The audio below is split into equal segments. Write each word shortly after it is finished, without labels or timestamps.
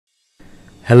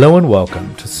Hello and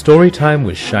welcome to Storytime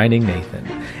with Shining Nathan.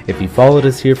 If you followed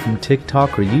us here from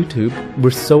TikTok or YouTube, we're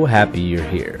so happy you're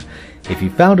here. If you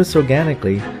found us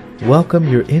organically, welcome,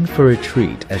 you're in for a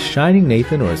treat, as Shining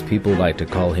Nathan, or as people like to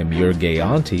call him, your gay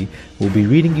auntie, will be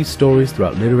reading you stories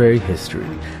throughout literary history.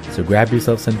 So grab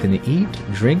yourself something to eat,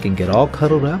 drink, and get all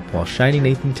cuddled up while Shining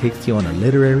Nathan takes you on a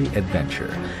literary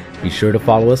adventure. Be sure to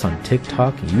follow us on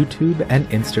TikTok, YouTube, and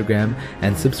Instagram,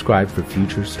 and subscribe for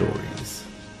future stories.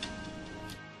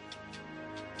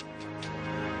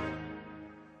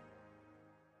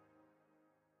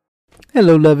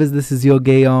 Hello lovers, this is your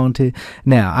gay auntie.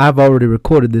 Now, I've already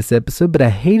recorded this episode, but I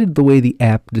hated the way the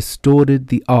app distorted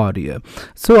the audio.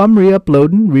 So I'm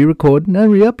re-uploading, re-recording,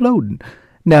 and re-uploading.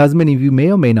 Now, as many of you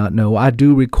may or may not know, I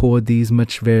do record these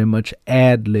very much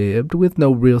ad-libbed with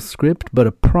no real script, but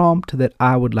a prompt that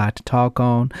I would like to talk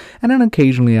on, and then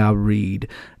occasionally I'll read.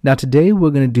 Now, today we're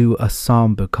going to do a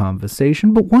somber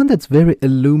conversation, but one that's very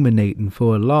illuminating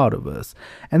for a lot of us,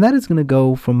 and that is going to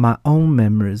go from my own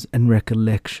memories and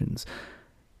recollections.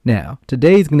 Now,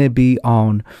 today's going to be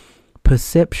on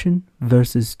perception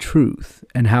versus truth,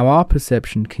 and how our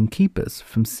perception can keep us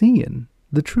from seeing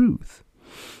the truth.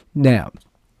 Now,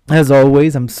 as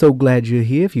always, I'm so glad you're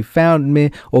here. If you found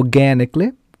me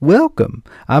organically, welcome.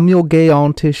 I'm your gay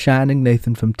auntie, Shining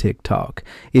Nathan from TikTok.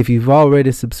 If you've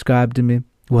already subscribed to me,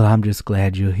 well, I'm just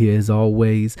glad you're here as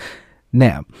always.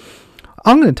 Now,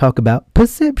 I'm going to talk about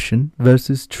perception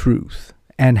versus truth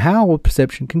and how our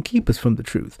perception can keep us from the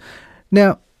truth.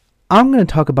 Now, I'm going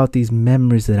to talk about these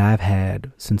memories that I've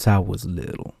had since I was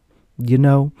little. You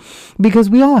know, because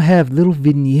we all have little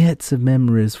vignettes of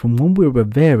memories from when we were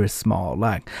very small,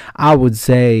 like I would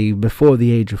say before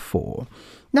the age of 4.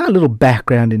 Now, a little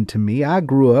background into me. I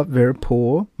grew up very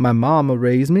poor. My mama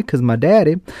raised me because my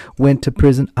daddy went to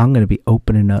prison. I'm going to be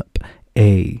opening up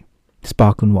a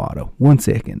sparkling water. 1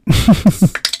 second.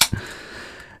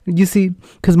 You see,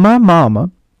 because my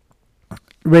mama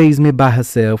raised me by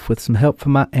herself with some help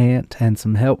from my aunt and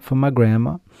some help from my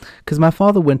grandma, because my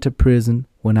father went to prison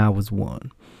when I was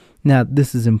 1. Now,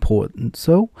 this is important,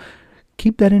 so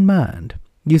keep that in mind.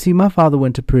 You see, my father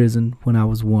went to prison when I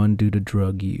was 1 due to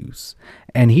drug use,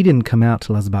 and he didn't come out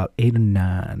till I was about 8 or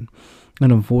 9.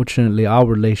 And unfortunately, our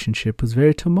relationship was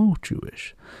very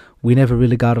tumultuous. We never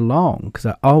really got along because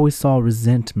I always saw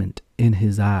resentment in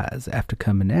his eyes after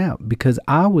coming out, because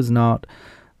I was not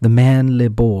the manly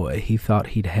boy he thought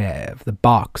he'd have, the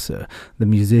boxer, the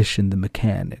musician, the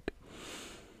mechanic.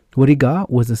 What he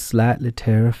got was a slightly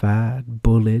terrified,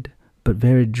 bullied, but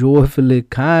very joyfully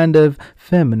kind of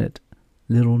feminine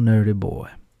little nerdy boy.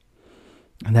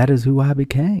 And that is who I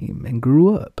became and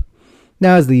grew up.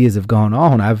 Now, as the years have gone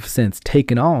on, I've since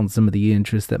taken on some of the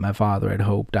interests that my father had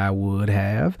hoped I would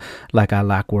have. Like I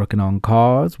like working on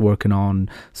cars, working on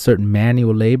certain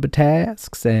manual labor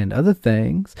tasks and other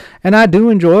things. And I do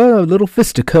enjoy a little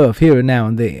fisticuff here and now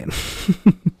and then.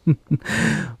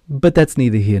 But that's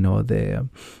neither here nor there.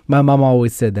 My mom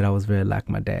always said that I was very like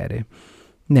my daddy.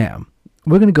 Now,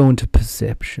 we're going to go into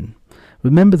perception.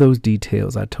 Remember those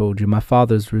details I told you, my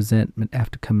father's resentment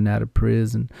after coming out of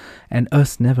prison, and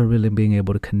us never really being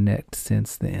able to connect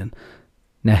since then.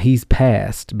 Now, he's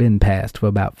been passed for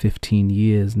about 15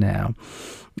 years now,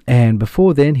 and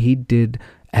before then he did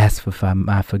ask for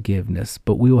my forgiveness,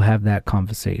 but we will have that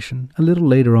conversation a little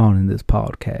later on in this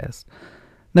podcast.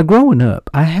 Now, growing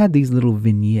up, I had these little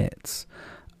vignettes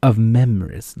of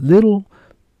memories, little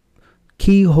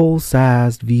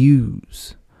keyhole-sized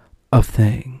views of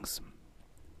things.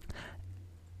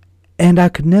 And I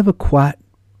could never quite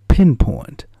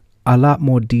pinpoint a lot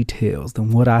more details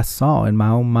than what I saw in my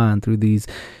own mind through these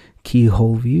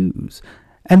keyhole views.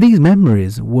 And these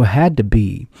memories had to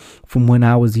be from when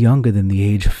I was younger than the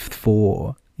age of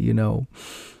 4, you know.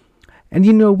 And,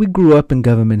 you know, we grew up in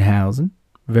government housing,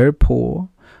 very poor.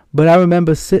 But I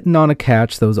remember sitting on a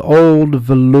couch, those old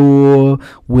velour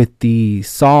with the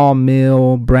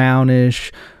sawmill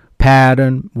brownish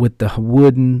pattern with the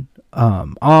wooden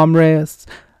armrests.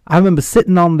 I remember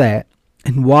sitting on that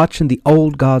and watching the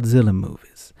old Godzilla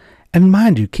movies. And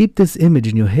mind you, keep this image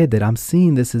in your head that I'm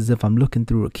seeing this as if I'm looking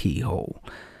through a keyhole.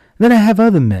 Then I have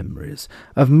other memories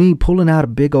of me pulling out a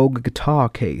big old guitar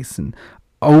case and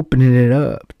opening it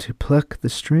up to pluck the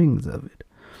strings of it.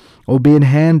 Or being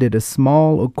handed a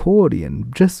small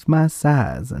accordion just my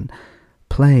size and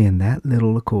playing that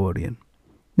little accordion.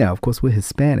 Now, of course, we're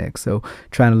Hispanic, so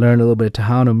trying to learn a little bit of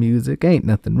Tejano music ain't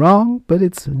nothing wrong, but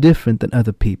it's different than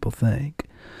other people think.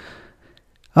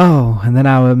 Oh, and then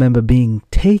I remember being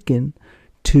taken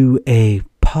to a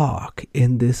park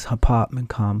in this apartment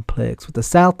complex with the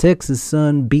South Texas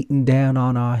sun beating down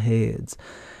on our heads.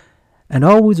 And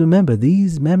always remember,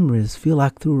 these memories feel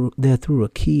like they're through a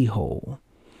keyhole.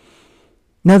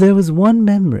 Now, there was one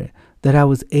memory that I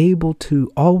was able to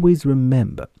always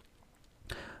remember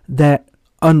that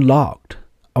unlocked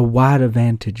a wider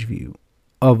vantage view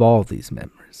of all these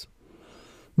memories.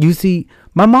 You see,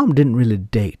 my mom didn't really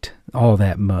date all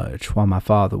that much while my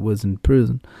father was in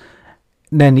prison,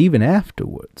 and even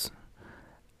afterwards.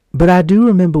 But I do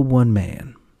remember one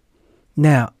man.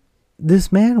 Now,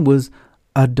 this man was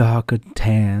a darker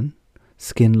tan,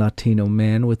 skinned Latino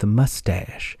man with a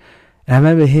mustache. And I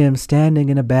remember him standing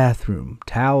in a bathroom,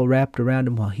 towel wrapped around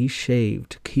him while he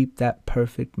shaved to keep that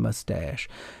perfect mustache.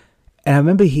 And I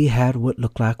remember he had what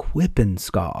looked like whipping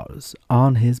scars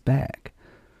on his back.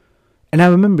 And I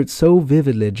remembered so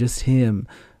vividly just him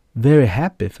very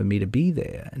happy for me to be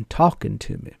there and talking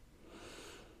to me.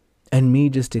 And me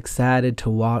just excited to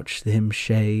watch him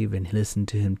shave and listen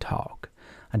to him talk.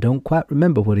 I don't quite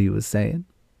remember what he was saying,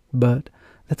 but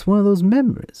that's one of those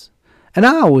memories. And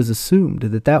I always assumed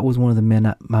that that was one of the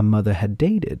men my mother had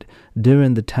dated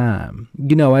during the time.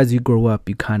 You know, as you grow up,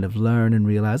 you kind of learn and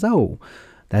realize, oh,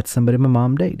 that's somebody my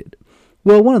mom dated.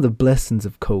 Well, one of the blessings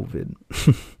of COVID,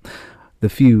 the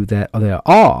few that there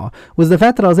are, was the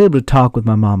fact that I was able to talk with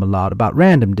my mom a lot about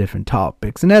random different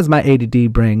topics. And as my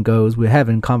ADD brain goes, we're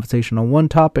having a conversation on one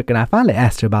topic, and I finally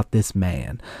asked her about this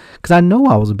man. Because I know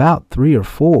I was about 3 or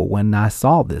 4 when I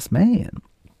saw this man.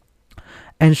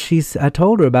 And I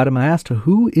told her about him. I asked her,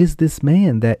 who is this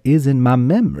man that is in my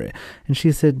memory? And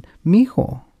she said,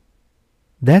 Mijo,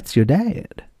 that's your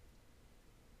dad.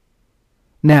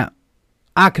 Now,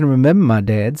 I can remember my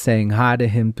dad saying hi to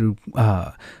him through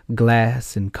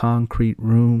glass and concrete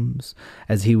rooms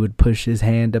as he would push his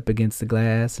hand up against the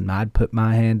glass and I'd put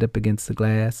my hand up against the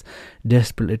glass,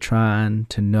 desperately trying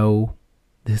to know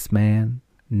this man,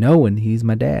 knowing he's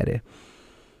my daddy.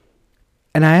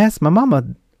 And I asked my mama,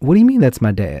 what do you mean that's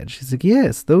my dad? She's like,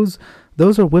 yes, those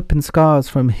are whipping scars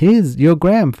from your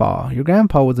grandpa. Your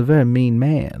grandpa was a very mean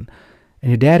man. And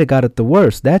your daddy got it the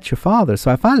worst. That's your father. So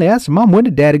I finally asked her, Mom, when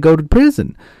did daddy go to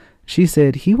prison? She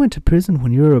said, he went to prison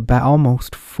when you were about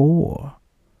almost 4.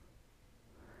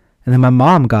 And then my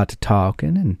mom got to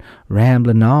talking and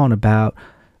rambling on about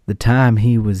the time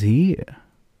he was here.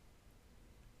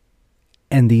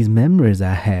 And these memories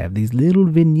I have, these little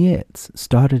vignettes,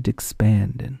 started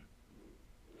expanding.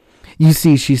 You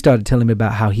see, she started telling me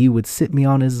about how he would sit me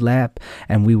on his lap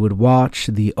and we would watch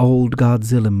the old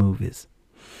Godzilla movies.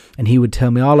 And he would tell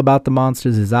me all about the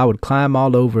monsters as I would climb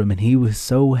all over him. And he was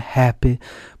so happy,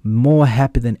 more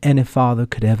happy than any father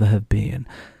could ever have been,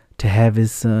 to have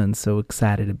his son so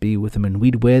excited to be with him. And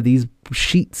we'd wear these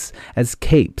sheets as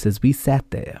capes as we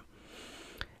sat there.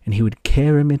 And he would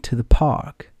carry me to the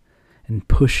park and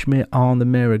push me on the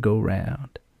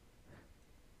merry-go-round.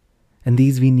 And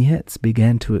these vignettes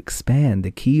began to expand.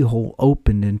 The keyhole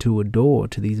opened into a door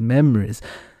to these memories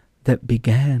that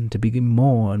began to be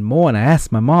more and more. And I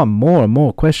asked my mom more and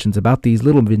more questions about these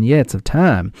little vignettes of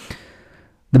time.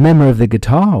 The memory of the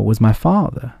guitar was my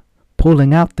father,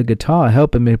 pulling out the guitar,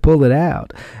 helping me pull it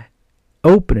out,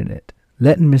 opening it,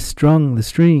 letting me strum the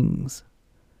strings,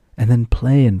 and then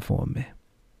playing for me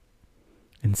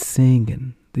and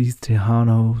singing these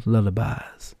Tejano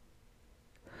lullabies.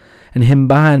 And him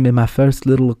buying me my first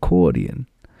little accordion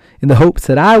in the hopes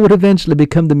that I would eventually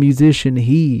become the musician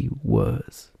he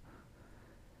was.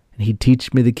 And he'd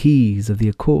teach me the keys of the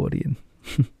accordion.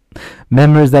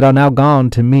 Memories that are now gone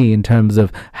to me in terms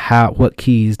of what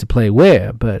keys to play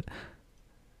where, but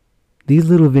these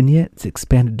little vignettes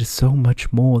expanded to so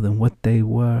much more than what they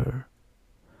were.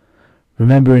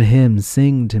 Remembering him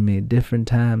sing to me at different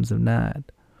times of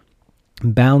night,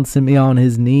 bouncing me on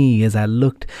his knee as I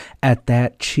looked at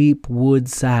that cheap wood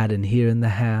siding here in the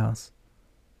house.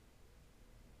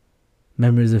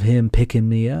 Memories of him picking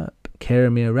me up,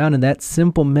 carrying me around, and that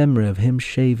simple memory of him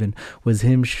shaving was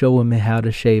him showing me how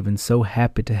to shave, and so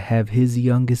happy to have his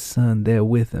youngest son there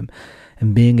with him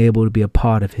and being able to be a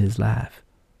part of his life.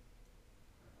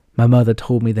 My mother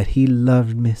told me that he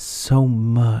loved me so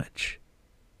much,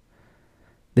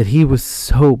 that he was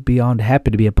so beyond happy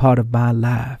to be a part of my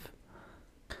life,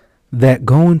 that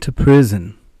going to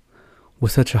prison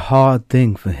was such a hard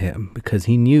thing for him because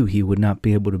he knew he would not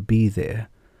be able to be there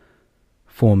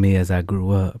for me as I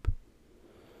grew up.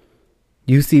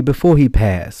 You see, before he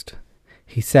passed,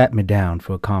 he sat me down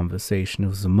for a conversation. It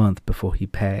was a month before he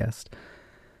passed,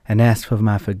 and asked for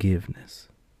my forgiveness.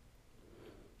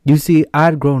 You see,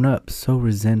 I'd grown up so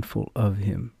resentful of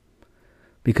him,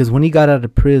 because when he got out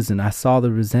of prison, I saw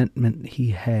the resentment he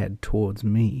had towards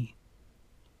me.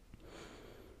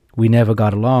 We never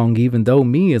got along, even though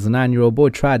me as a 9-year-old boy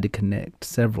tried to connect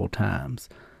several times.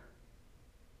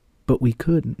 but we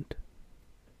couldn't.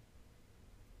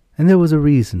 And there was a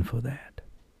reason for that.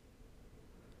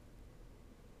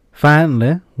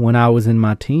 Finally, when I was in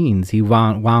my teens, he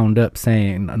wound up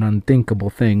saying an unthinkable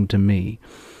thing to me,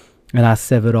 and I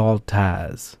severed all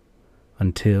ties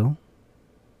until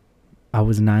I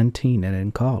was 19 and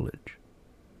in college.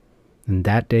 And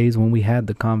that day is when we had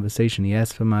the conversation. He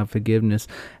asked for my forgiveness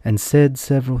and said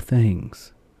several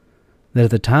things that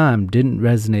at the time didn't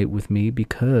resonate with me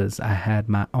because I had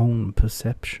my own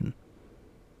perception.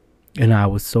 And I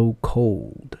was so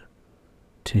cold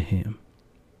to him.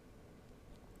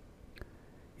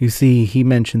 You see, he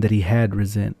mentioned that he had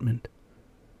resentment,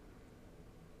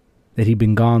 that he'd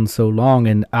been gone so long,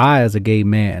 and I as a gay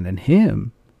man, and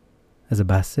him as a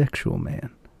bisexual man,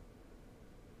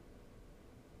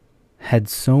 had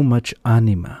so much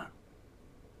anima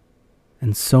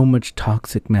and so much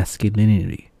toxic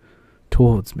masculinity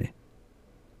towards me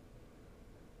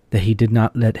that he did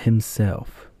not let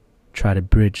himself try to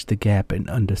bridge the gap and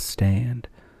understand.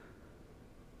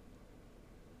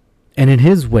 And in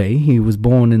his way, he was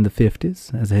born in the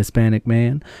 50s as a Hispanic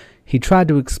man. He tried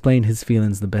to explain his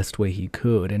feelings the best way he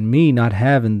could, and me not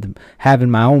having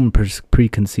my own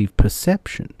preconceived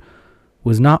perception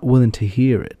was not willing to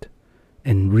hear it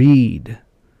and read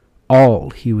all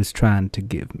he was trying to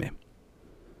give me.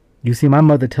 You see, my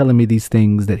mother telling me these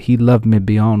things, that he loved me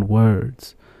beyond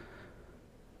words,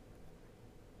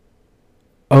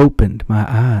 opened my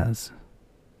eyes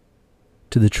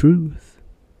to the truth.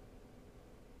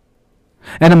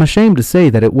 And I'm ashamed to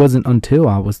say that it wasn't until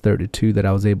I was 32 that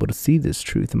I was able to see this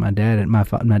truth. And my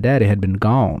daddy had been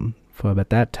gone for about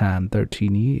that time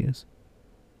 13 years.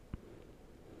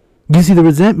 You see, the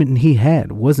resentment he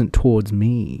had wasn't towards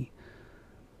me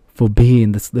for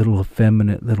being this little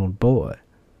effeminate little boy.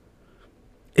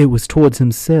 It was towards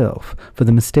himself for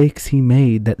the mistakes he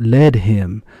made that led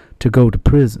him to go to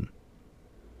prison.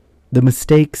 The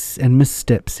mistakes and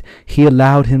missteps he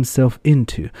allowed himself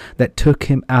into that took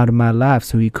him out of my life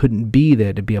so he couldn't be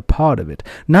there to be a part of it.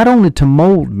 Not only to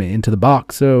mold me into the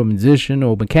boxer or musician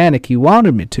or mechanic he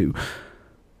wanted me to,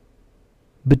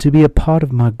 but to be a part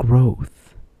of my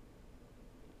growth.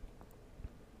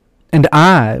 And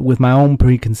I, with my own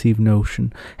preconceived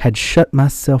notion, had shut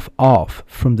myself off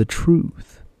from the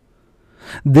truth.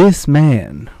 This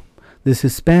man, this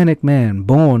Hispanic man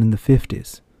born in the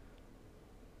 50s,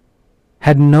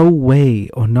 had no way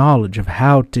or knowledge of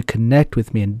how to connect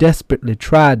with me, and desperately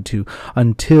tried to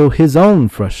until his own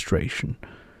frustration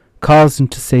caused him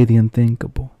to say the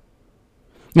unthinkable.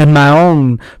 And my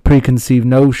own preconceived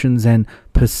notions and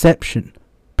perception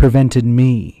prevented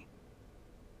me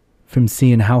from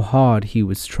seeing how hard he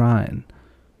was trying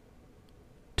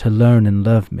to learn and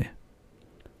love me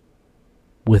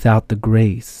without the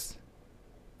grace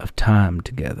of time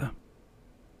together.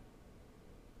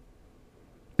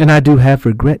 And I do have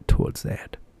regret towards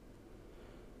that.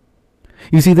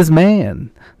 You see, this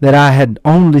man that I had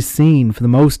only seen for the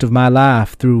most of my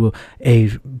life through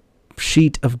a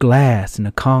sheet of glass in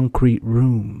a concrete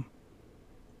room,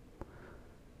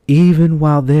 even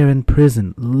while there in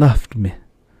prison, loved me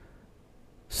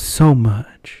so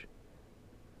much.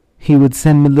 He would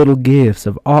send me little gifts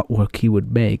of artwork he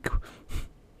would make,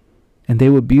 and they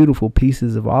were beautiful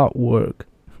pieces of artwork.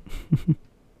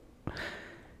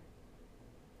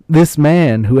 This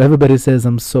man, who everybody says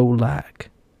I'm so like,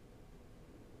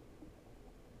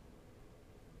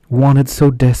 wanted so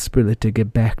desperately to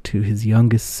get back to his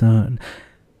youngest son.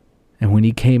 And when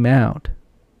he came out,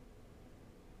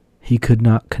 he could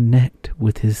not connect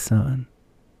with his son,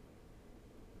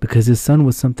 because his son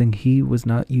was something he was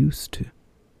not used to.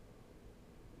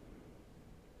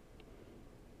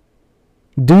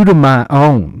 Due to my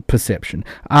own perception,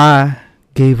 I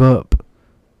gave up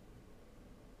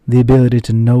the ability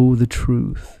to know the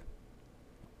truth.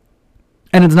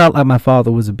 And it's not like my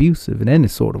father was abusive in any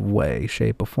sort of way,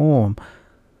 shape, or form.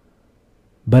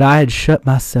 But I had shut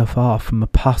myself off from a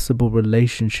possible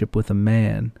relationship with a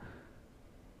man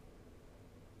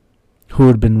who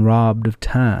had been robbed of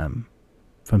time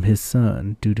from his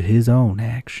son due to his own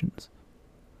actions.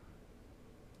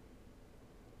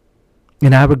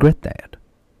 And I regret that.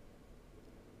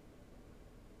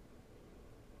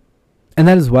 And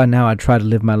that is why now I try to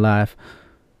live my life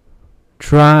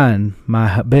trying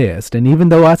my best, and even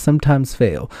though I sometimes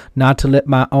fail, not to let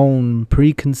my own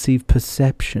preconceived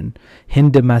perception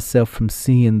hinder myself from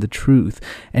seeing the truth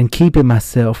and keeping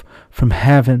myself from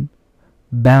having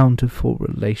bountiful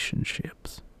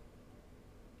relationships.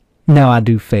 Now, I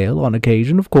do fail on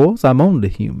occasion, of course, I'm only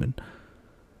human.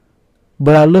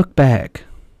 But I look back,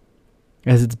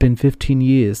 as it's been 15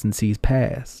 years since he's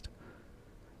passed,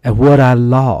 at what I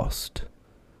lost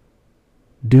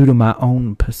due to my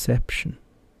own perception.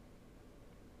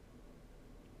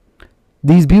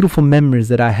 These beautiful memories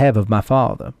that I have of my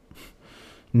father,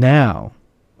 now,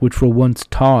 which were once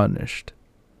tarnished,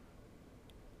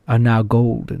 are now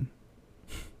golden.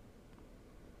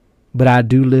 But I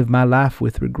do live my life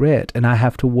with regret, and I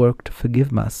have to work to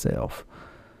forgive myself.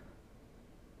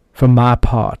 For my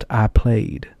part, I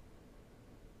played.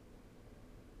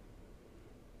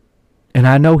 And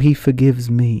I know he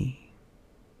forgives me.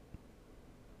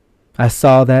 I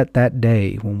saw that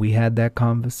day when we had that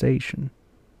conversation.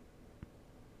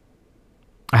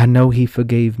 I know he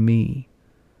forgave me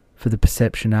for the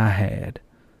perception I had,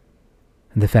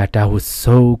 and the fact I was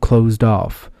so closed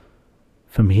off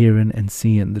from hearing and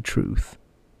seeing the truth.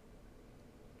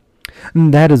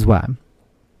 And that is why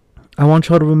I want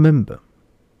y'all to remember,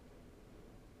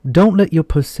 don't let your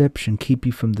perception keep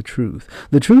you from the truth.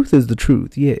 The truth is the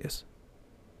truth, yes.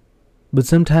 But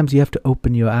sometimes you have to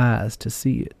open your eyes to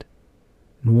see it.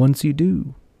 And once you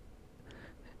do,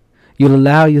 you'll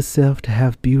allow yourself to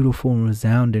have beautiful and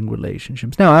resounding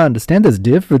relationships. Now, I understand there's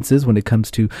differences when it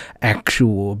comes to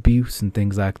actual abuse and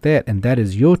things like that, and that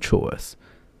is your choice.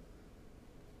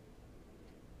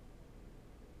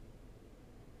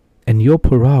 And your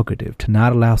prerogative to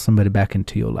not allow somebody back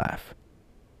into your life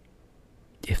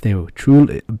if they were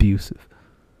truly abusive.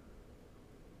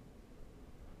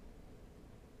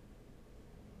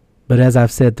 But as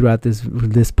I've said throughout this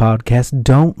podcast,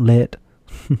 don't let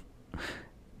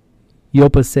your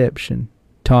perception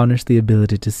tarnish the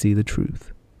ability to see the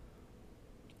truth,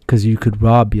 because you could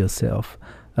rob yourself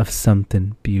of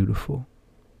something beautiful.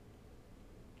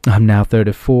 I'm now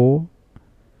 34,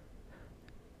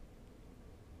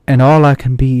 and all I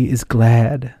can be is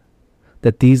glad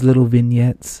that these little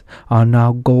vignettes are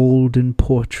now golden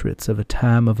portraits of a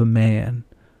time of a man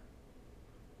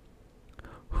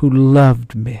who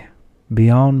loved me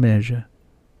beyond measure,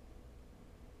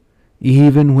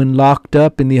 even when locked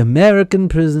up in the American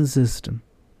prison system.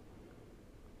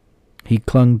 He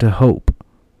clung to hope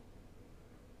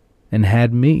and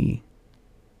had me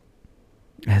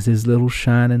as his little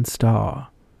shining star.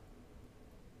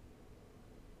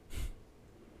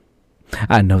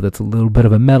 I know that's a little bit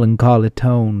of a melancholy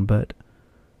tone, but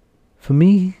for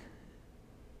me,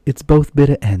 it's both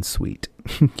bitter and sweet.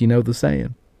 You know the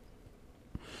saying.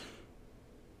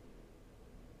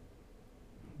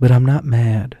 But I'm not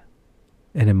mad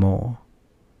anymore.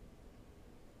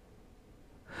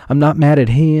 I'm not mad at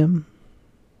him.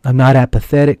 I'm not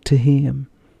apathetic to him.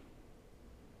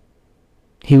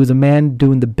 He was a man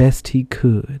doing the best he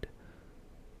could,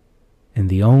 in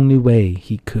the only way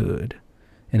he could,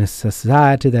 in a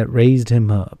society that raised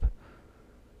him up.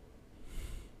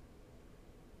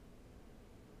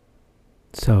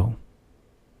 So,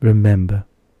 remember,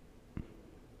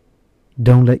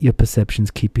 don't let your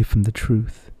perceptions keep you from the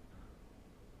truth.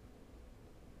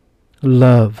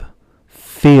 Love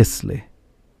fiercely,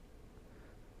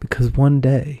 because one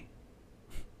day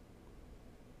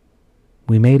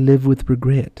we may live with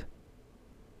regret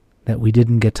that we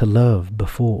didn't get to love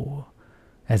before,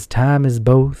 as time is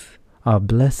both our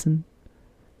blessing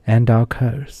and our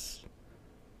curse,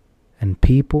 and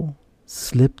people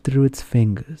slip through its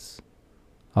fingers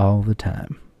all the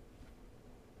time.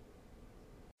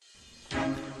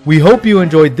 We hope you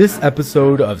enjoyed this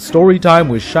episode of Storytime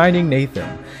with Shining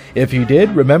Nathan. If you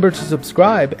did, remember to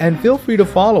subscribe and feel free to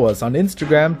follow us on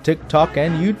Instagram, TikTok,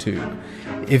 and YouTube.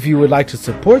 If you would like to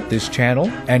support this channel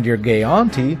and your gay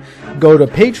auntie, go to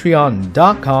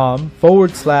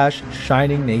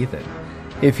patreon.com/Shining Nathan.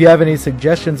 If you have any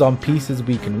suggestions on pieces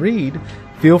we can read,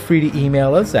 feel free to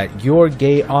email us at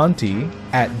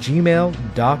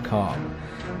yourgayauntie@gmail.com.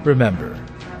 Remember,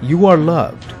 you are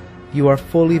loved, you are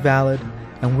fully valid,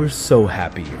 and we're so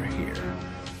happy you're here.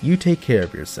 You take care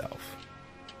of yourself.